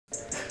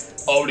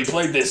I already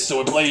played this,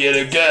 so I play it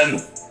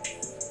again.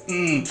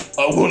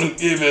 I wouldn't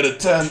give it a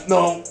 10,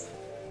 no.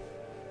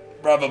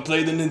 Rather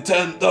play the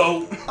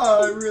Nintendo.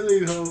 I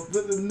really hope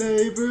that the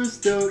neighbors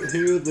don't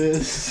hear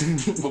this.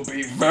 It will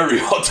be very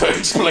hard to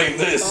explain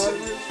this.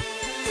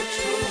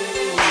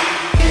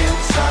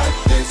 Inside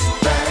this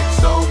bag,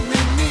 so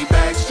many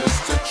bags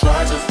just to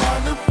try to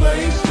find a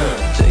place to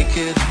take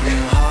it.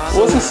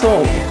 What's the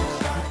song?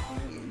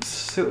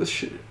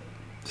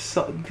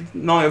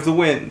 Night of the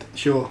Wind.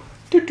 Sure.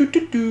 Go for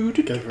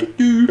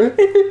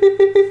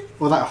it.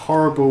 Well, that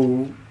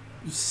horrible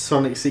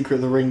Sonic Secret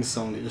of the Rings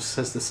song, it just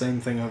says the same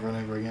thing over and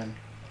over again.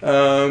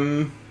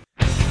 Yeah,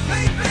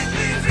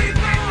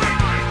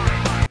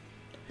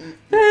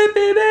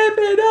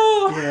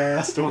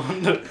 that's the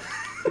one.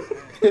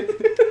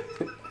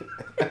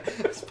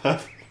 That's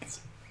perfect.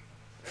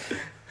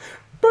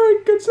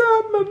 Break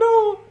inside my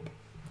knob.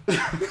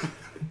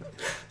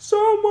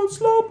 Someone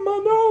slap my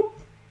knob.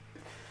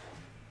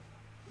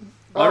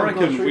 I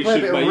reckon we play a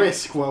should bit make... of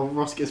Risk while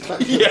Ross gets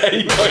back. Yeah,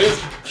 he goes.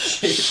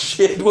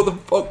 Shit, what the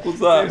fuck was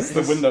that? It's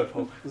the window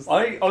pole.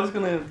 I was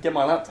gonna get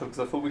my laptop because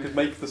I thought we could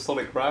make the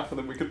Sonic graph and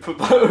then we could put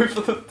that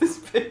over this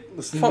bit.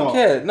 Fuck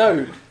yeah,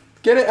 no.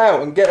 Get it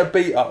out and get a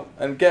beat up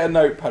and get a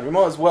notepad. We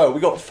might as well. We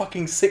got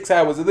fucking 6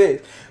 hours of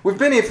this. We've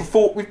been here for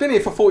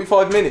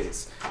 45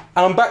 minutes,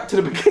 and I'm back to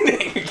the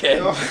beginning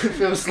again. Oh, it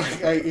feels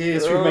like 8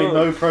 years. We've made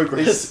no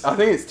progress. I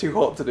think it's too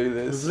hot to do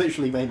this. We've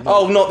literally made no.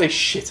 Oh, not this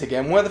shit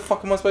again. Where the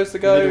fuck am I supposed to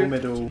go?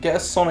 Middle. Get a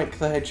Sonic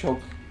the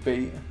Hedgehog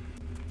beat.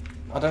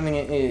 I don't think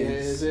it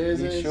is.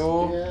 You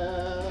sure?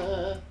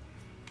 Yeah.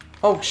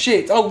 Oh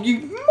shit! Oh you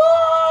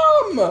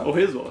mum! Oh,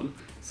 here's one.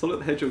 Sonic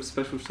the Hedgehog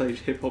special stage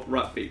hip hop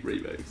rap beat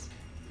remix.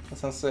 That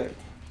sounds sick.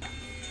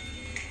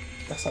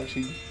 That's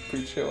actually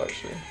pretty chill,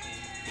 actually.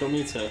 Do you want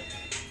me to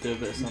do a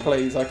bit of something?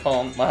 Please, I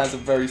can't. My hands are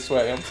very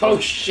sweaty. I'm Oh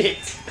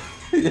shit!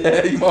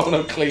 Yeah, you might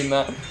want to clean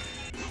that.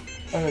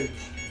 Oh.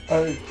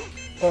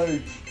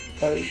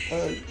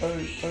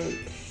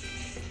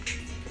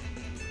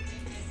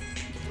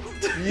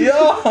 Yeah!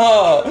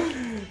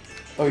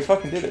 Oh, he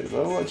fucking did it as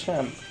well. What a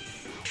champ.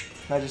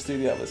 Now just do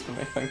the others for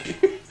me, thank you.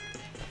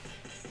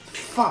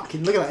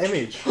 Fucking look at that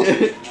image.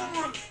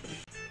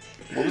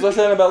 What was I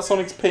saying about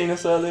Sonic's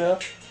penis earlier?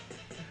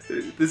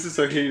 This is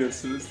so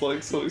heinous, it's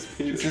like Sonic's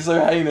penis. This is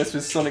so heinous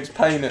with Sonic's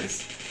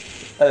penis.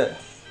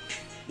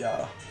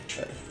 Yeah.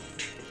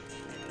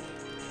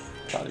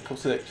 Slightly cool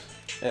 6.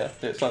 Yeah,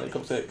 slightly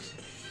cool 6.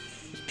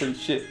 It's pretty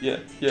shit, yeah.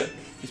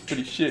 It's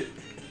pretty shit.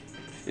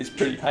 It's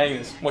pretty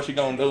heinous. What you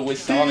gonna do with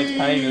Sonic's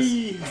penis?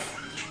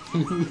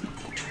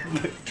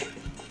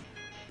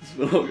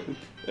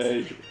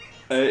 Hey.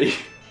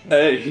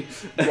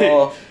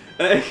 Oh.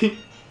 Hey.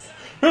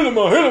 Hit him!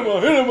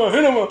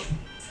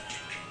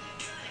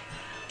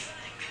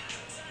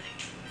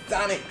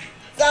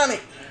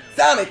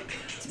 Sonic!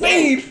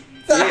 Speed!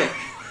 Sonic!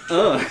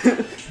 Yeah.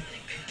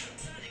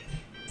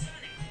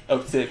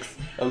 06.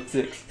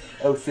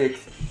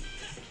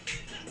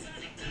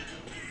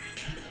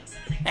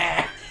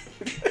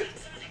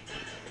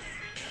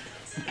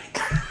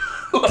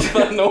 What's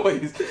that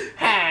noise?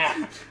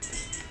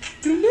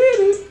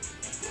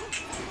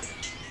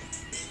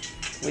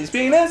 His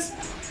penis!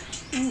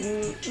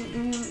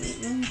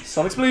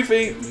 Sonic's blue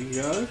feet! Here we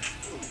go.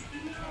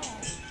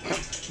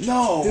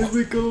 No! Here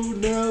we go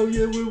now,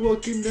 yeah, we're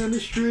walking down the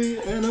street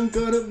and I'm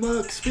gonna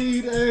Mach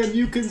speed and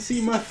you can see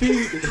my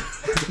feet.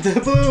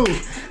 They're blue!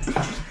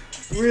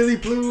 Really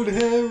blue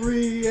and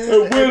hairy.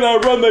 And when I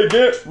run they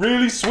get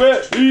really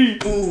sweaty!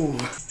 Ooh.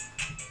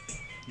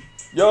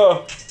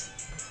 Yeah.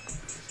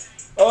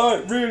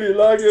 I really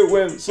like it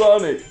when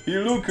Sonic, he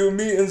look at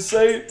me and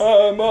say,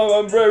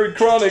 I'm very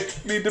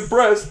chronically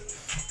depressed.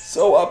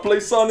 So I play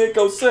Sonic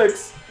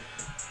 06.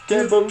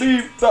 Can't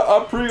believe that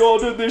I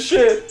pre-ordered this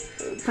shit.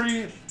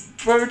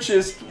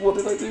 Pre-purchased. What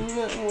did I do with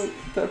that? Oh, wait,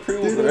 did I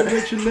pre-order Did I it?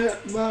 mention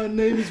that my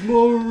name is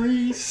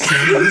Maurice?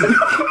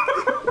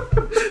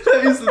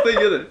 That is the thing,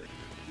 isn't it?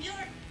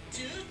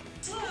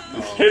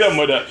 Hit him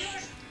with it.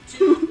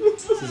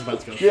 This is about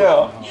to go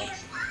Yeah. fucking hard.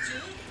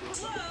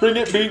 Bring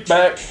it beat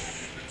back.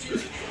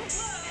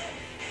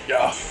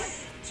 Yeah.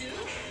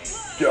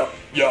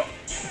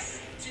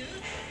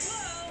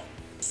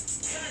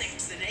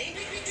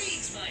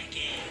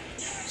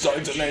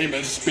 Sonic's the name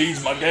and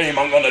speeds my game.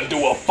 I'm gonna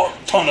do a fuck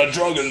ton of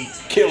drug and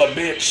kill a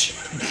bitch.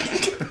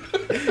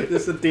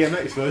 This is the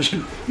DMX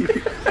version.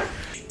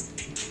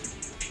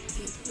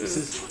 This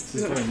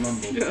is very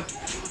mumble. Yeah.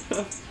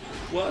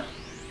 What?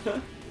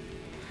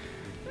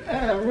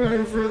 I'm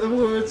running through the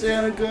woods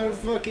and I'm gonna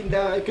fucking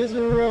die cause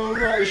a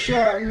robot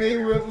shot me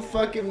with a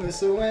fucking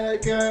missile and I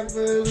can't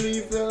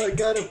believe that I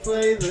gotta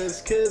play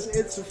this cause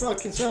it's a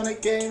fucking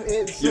Sonic game,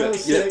 it's so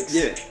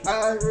sick.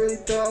 I really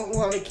don't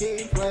wanna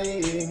keep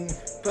playing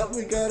but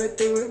we gotta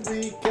do it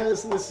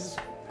because this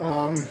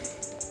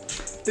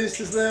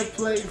is their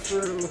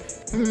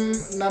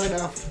playthrough. Not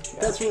enough.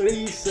 That's what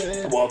he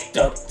said. Walked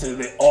up to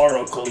the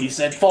oracle, he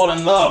said fall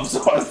in love,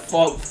 so I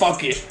thought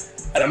fuck it.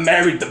 And I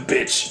married the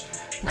bitch.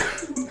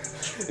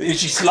 And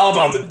she slobbed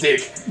on the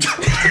dick.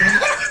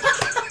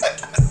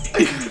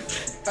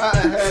 I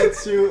had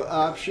two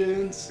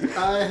options.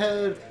 I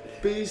had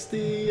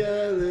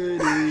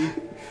bestiality.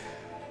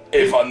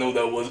 If I knew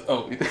that was...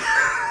 Oh, I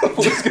thought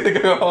it was gonna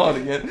go hard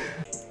again.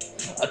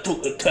 I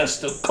took the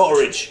test of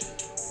courage.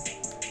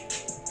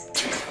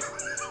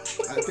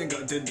 I think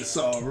I did this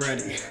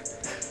already.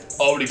 I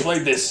already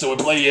played this, so I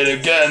play it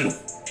again.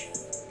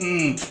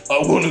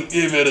 I wouldn't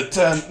give it a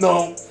 10,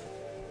 no.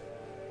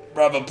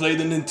 Rather play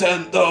the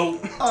Nintendo.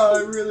 I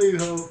really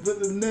hope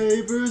that the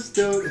neighbors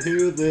don't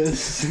hear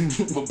this.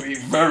 It would be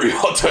very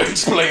hard to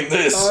explain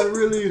this. I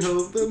really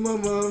hope that my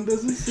mom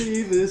doesn't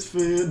see this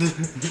vid.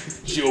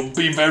 She'll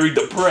be very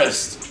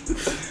depressed.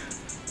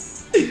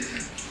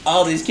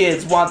 All these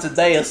kids want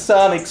today a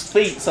Sonic's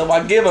feet, so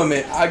I give them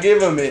it.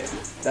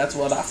 That's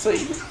what I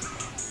see.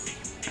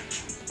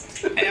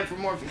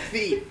 Anthropomorphic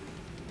feet.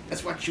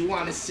 That's what you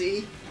want to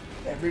see?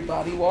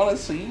 Everybody want to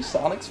see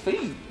Sonic's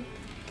feet.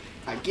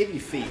 I give you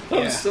feet.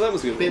 So that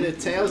was a good. Bit of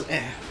tails,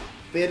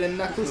 Bit of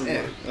knuckles,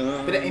 Bit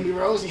of Amy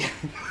Rose, yeah.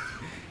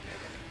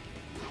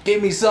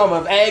 Give me some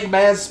of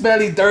Eggman's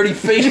smelly, dirty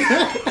feet.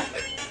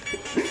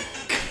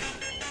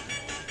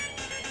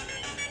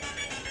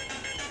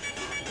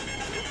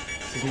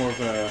 This is more of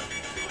a.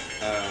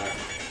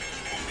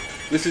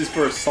 This is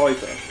for a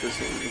cipher. This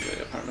one is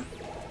it, apparently.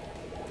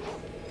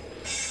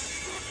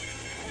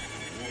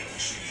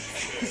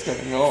 What's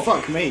going on?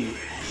 Fuck me.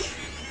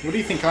 What do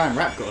you think I am,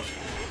 Rap God?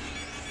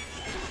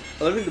 I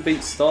don't think the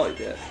beat started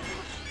yet.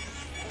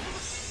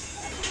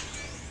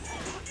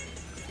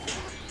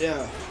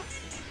 Yeah.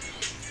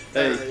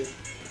 Hey.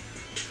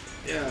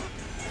 Yeah.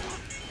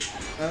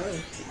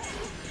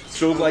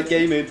 Strobe like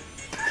gaming.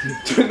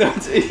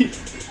 2019.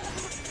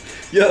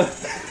 Yeah.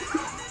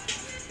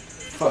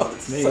 Fuck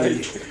me.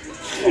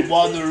 I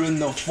wander in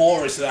the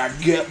forest and I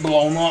get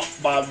blown up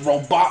by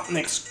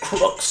Robotnik's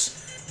crooks.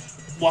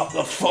 What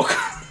the fuck?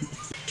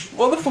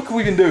 What the fuck have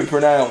we been doing for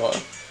an hour?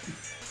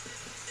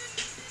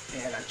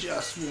 And I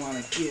just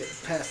want to get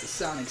past the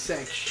Sonic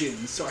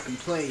section so I can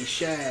play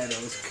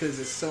Shadows because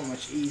it's so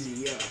much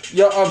easier.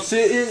 Yo, I'm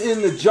sitting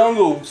in the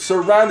jungle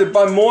surrounded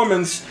by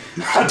Mormons.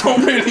 I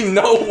don't really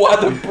know why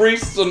the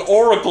priest's an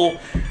oracle.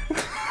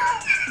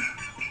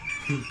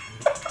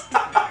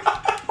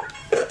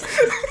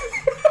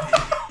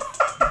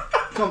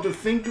 Come to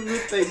think of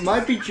it, they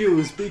might be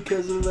Jews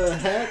because of their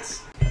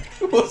hats.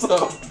 What's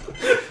up?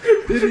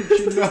 Didn't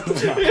you know?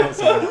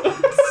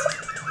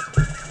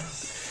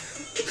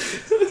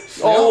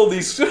 All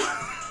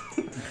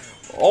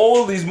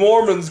of these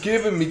Mormons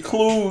giving me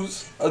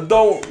clues. I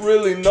don't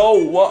really know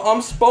what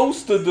I'm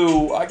supposed to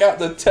do. I got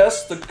the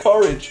test of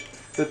courage,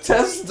 the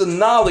test of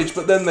knowledge,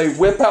 but then they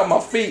whip out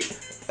my feet.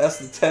 That's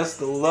the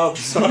test of love,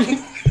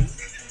 son.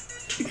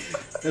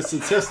 That's the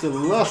test of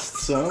lust,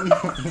 son.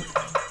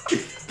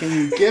 Can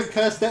you get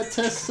past that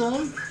test,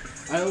 son?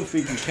 I don't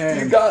think you can.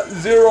 You got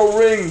 0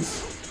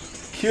 rings.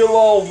 Kill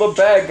all the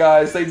bad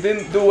guys. They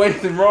didn't do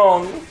anything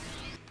wrong.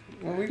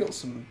 Well, we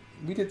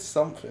did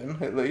something,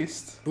 at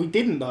least. We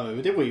didn't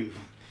though, did we?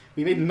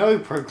 We made no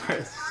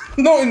progress.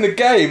 Not in the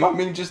game, I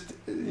mean just,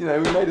 you know,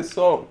 we made a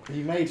song.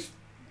 You made...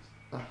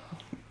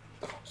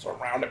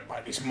 Surrounded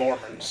by these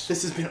Mormons.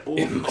 This has been all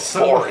in the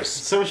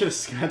forest. So much of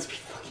this had to be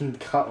fucking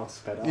cut or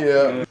sped up.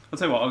 Yeah. I'll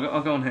tell you what,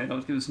 I'll go on here. I'll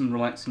give you some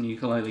relaxing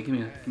ukulele. Give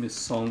me a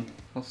song.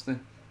 Pass the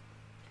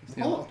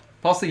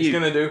He's you.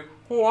 gonna do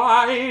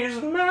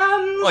Wise Man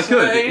I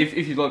could,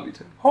 if you'd like me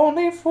to.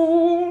 Only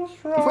fools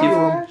Put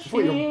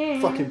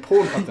your fucking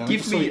porn up down.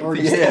 Give me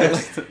already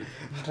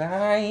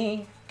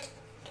I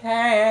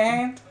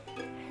can't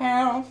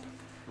help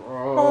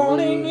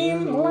falling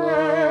in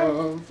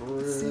love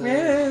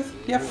with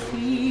your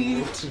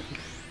feet,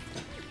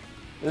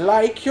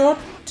 like your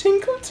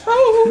tinkle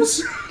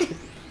toes,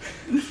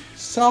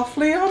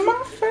 softly on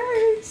my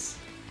face.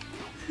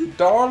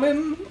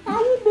 Darling, I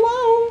will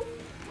blow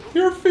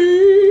your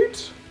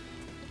feet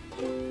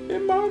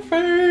in my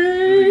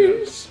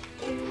face.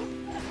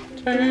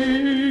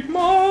 Take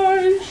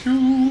my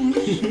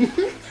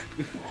shoes,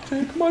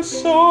 take my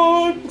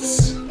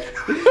socks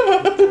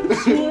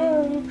as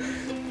well.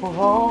 For I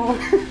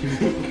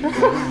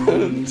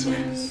can't.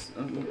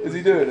 Is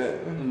he doing it?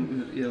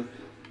 Yeah.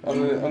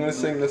 I'm gonna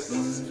sing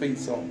this feet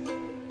song.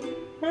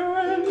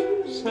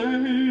 And say,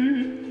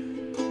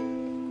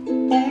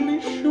 only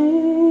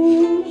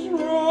shoes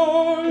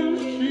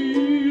rushing,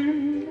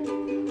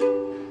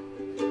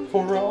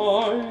 for I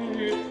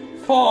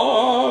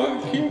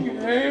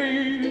fucking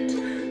hate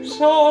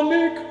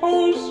Sonic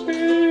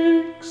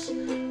 06.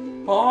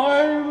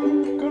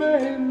 I'm gonna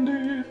end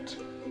it.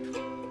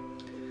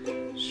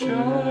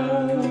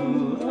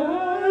 Shall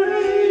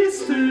I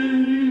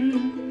stay?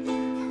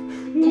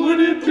 Would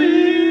it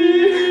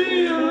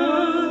be a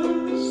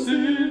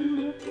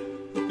sin?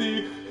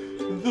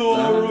 The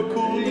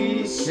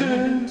oracle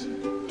sent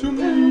to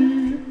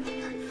me.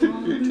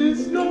 It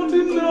is not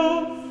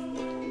enough.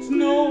 It's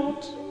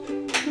not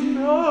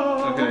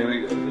enough. Okay,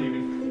 we go.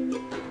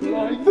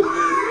 Like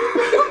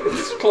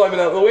just climbing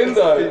out the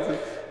window.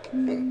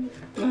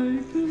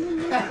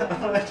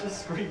 I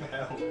just scream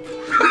help.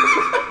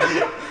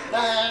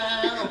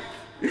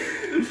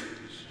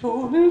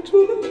 So Started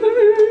to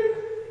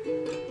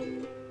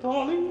take,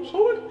 darling,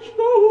 so it's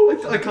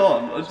no. I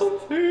can't. Some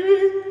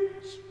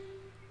things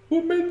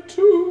were meant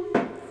to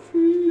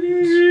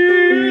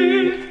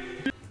be.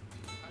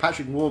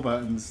 Patrick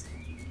Warburton's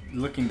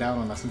looking down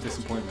on us in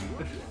disappointment.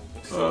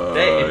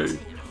 I'm.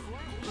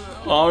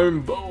 I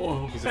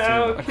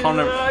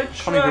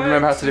can't even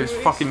remember how to do his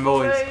fucking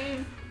voice.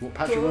 What,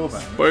 Patrick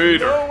Warburton?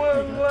 Vader.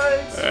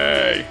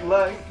 Hey.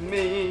 Like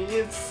me,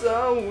 it's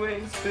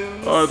always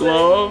been I'd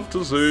love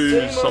to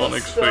see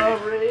Sonic's feet.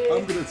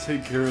 I'm gonna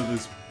take care of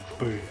this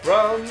baby.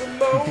 From the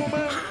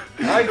moment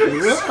I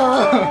could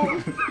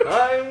so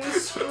I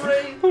was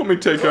straight. Let me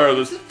take care of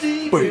this.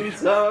 Wait.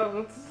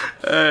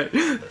 Hey.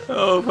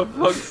 Oh, for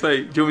fuck's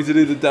sake. Do you want me to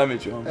do the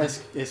damage on?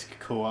 It's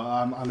cool.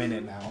 I'm in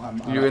it now.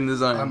 You're in the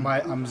zone.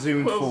 I'm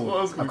zoomed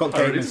forward. I've got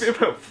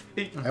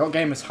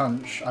gamer's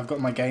hunch. I've got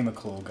my gamer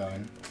claw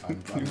going. I'm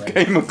ready.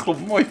 Gamer Club,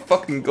 my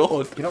fucking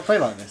god. You don't play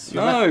like this.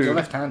 You're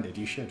left-handed.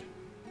 You should.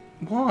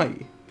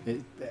 Why?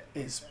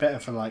 It's better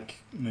for like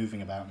moving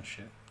about and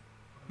shit.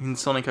 In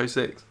Sonic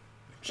 06?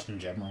 Just in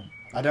general.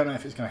 I don't know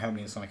if it's going to help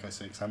me in Sonic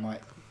 06. I might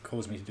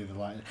cause me to do the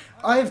light.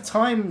 I have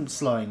time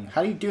slowing.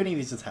 How do you do any of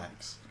these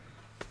attacks?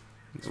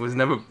 It was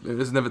never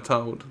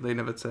told. They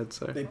never said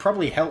so. They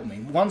probably help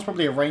me. One's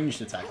probably a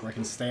ranged attack where I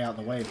can stay out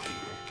of the way of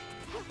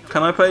people.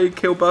 Can I play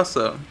Kill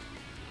Buster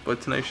by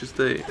Tenacious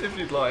D? If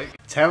you'd like.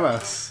 Tell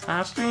us.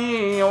 I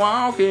see you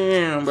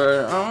walking,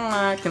 but all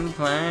I can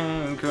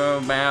think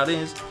about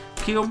is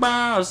Kill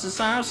Buster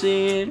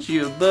sausage,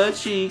 your butt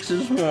cheeks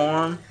is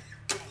warm.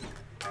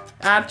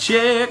 I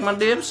check my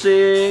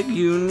dipstick,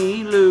 you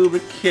need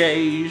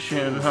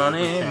lubrication,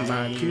 honey.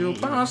 My Kill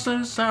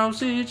Buster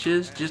sausage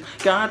has just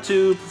got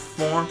to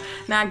perform.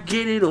 Now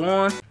get it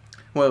on.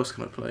 What else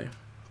can I play?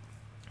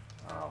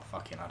 Oh,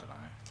 fucking, I don't know.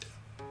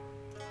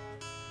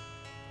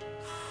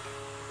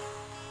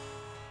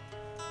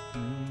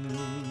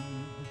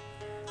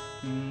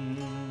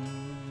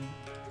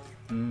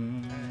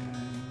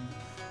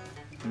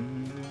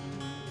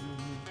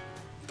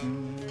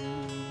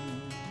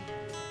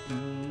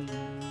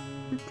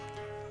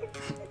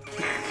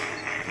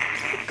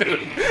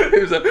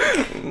 It was a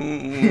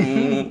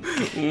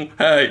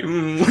hey,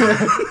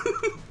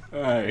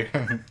 Hey.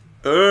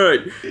 hey,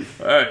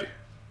 hey.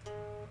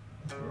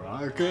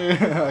 Okay,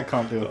 I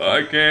can't do it.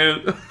 I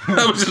can't.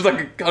 That was just like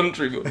a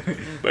country boy.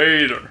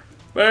 Vader,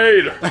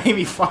 Vader.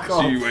 Amy, fuck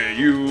off. See where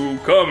you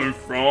coming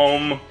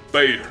from,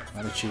 Vader.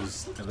 I'm gonna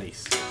choose the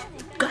least.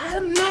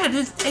 God, man,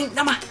 this ain't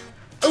no my.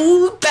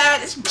 Ooh,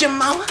 bad is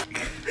Jamal.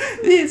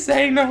 This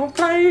ain't no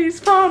place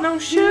for no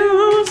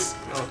shoes.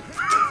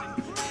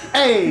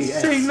 Hey!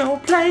 This ain't no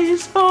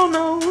place for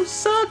no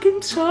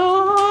sucking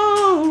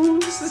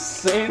toes.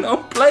 This ain't no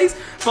place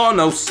for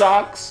no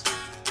socks.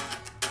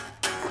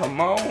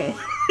 Come on.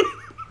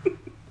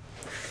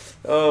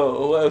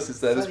 Oh, what else is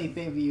that? Funny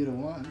thing for you to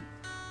want.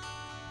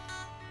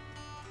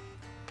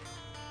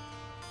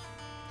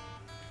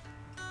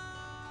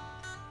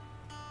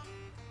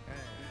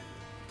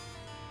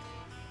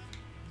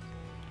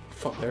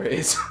 Fuck, there it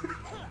is.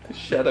 The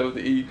shadow of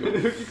the eagle.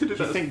 You could do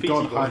Do you think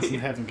God hides in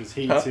heaven because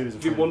he too is a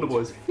Give friend? Wonder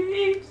Boys.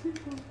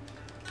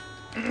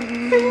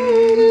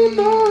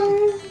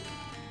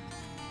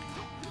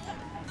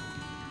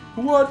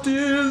 What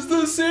is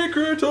the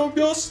secret of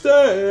your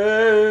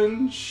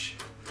stench?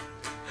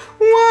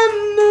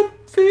 Wonder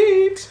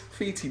feet.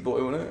 Feety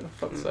boy, wasn't it?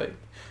 For fuck's sake.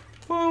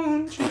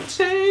 Won't you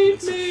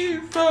take me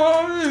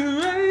far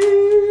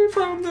away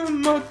from the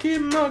mucky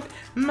muck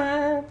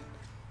man?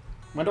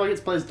 When do I get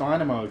to play as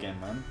Dynamo again,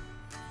 man?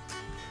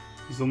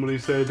 Somebody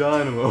say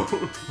Dynamo.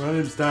 My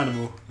name's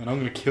Dynamo, and I'm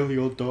gonna kill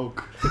your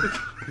dog.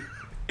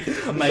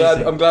 I'm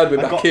glad we're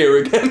back here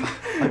again.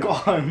 I got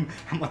home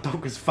and my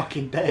dog was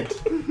fucking dead.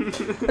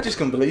 I just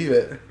can't believe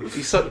it.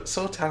 He's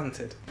so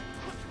talented.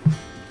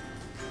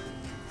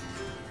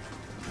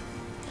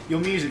 Your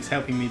music's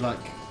helping me, like,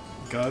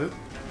 go.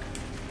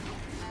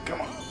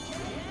 Come on.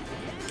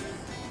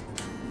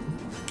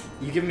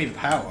 You're giving me the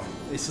power.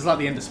 This is like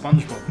the end of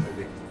SpongeBob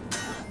movie.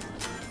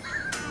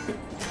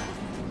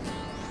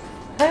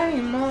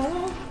 Hey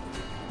mom,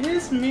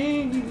 it's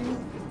me.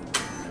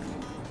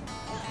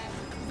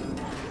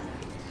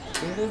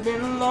 It has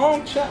been a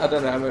long time. I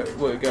don't know how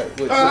it goes.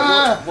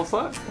 What's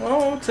that?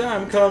 Long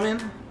time coming.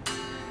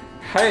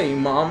 Hey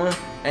mama,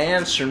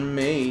 answer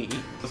me. I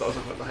was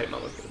like, the hate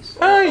mama kids.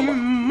 Hey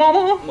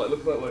mama, Might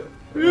look that way.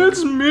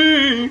 it's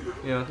me.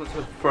 Yeah, let's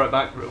just throw it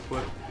back real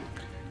quick.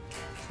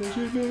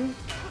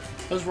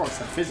 Those rocks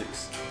have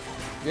physics.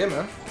 Yeah,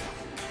 man.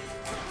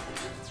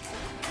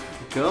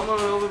 Come on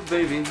over,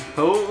 baby.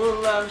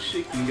 Whole lot of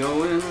shaking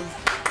going.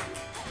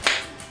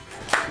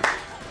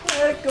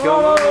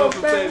 Come on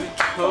over, baby.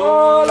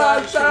 Whole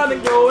lot of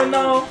shining going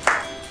on.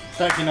 Don't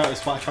know if you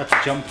noticed, but I tried to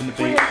jump in the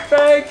beat. We're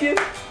faking.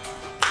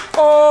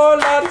 Whole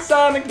lot of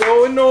Sonic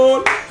going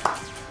on.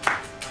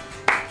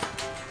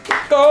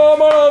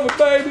 Come on over,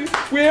 baby.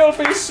 We'll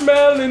be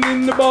smelling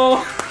in the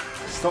bar.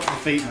 Stop the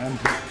feet, man.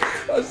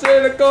 I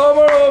said, come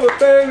on over,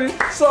 baby.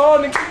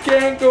 Sonic, you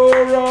can't go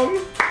wrong.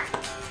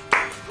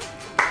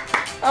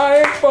 I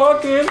ain't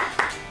fucking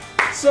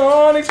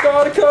Sonic's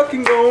got a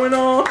cooking going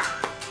on.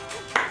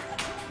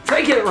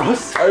 Take it,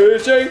 Ross. Hey,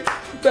 shake,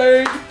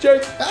 baby,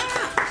 shake.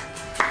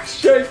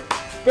 Shake,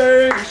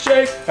 baby,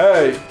 shake.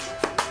 Hey.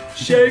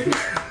 Shake,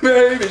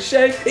 baby,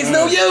 shake. It's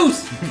no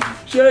use.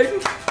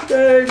 Shake,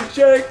 baby,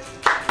 shake.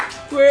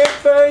 We're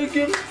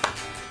faking.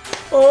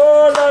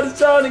 Oh, lot of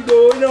Sonic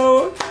going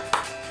on.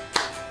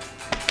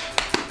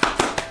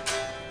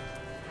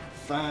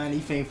 Funny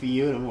thing for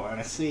you to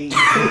wanna see.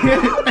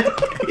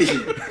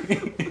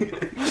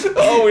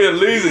 Oh, we are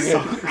losing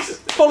it.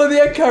 Follow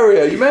the egg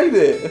carrier. You made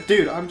it.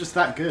 Dude, I'm just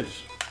that good.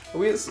 Are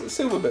we at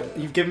silver bit?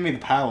 You've given me the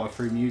power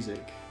through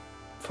music.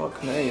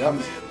 Fuck me. I'm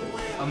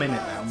in it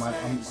now. I'm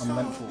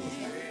meant for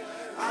it.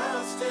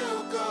 I'll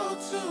still go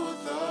to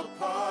the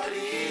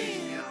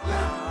party.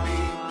 Let me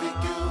pick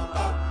you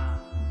up.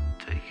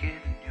 Take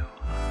it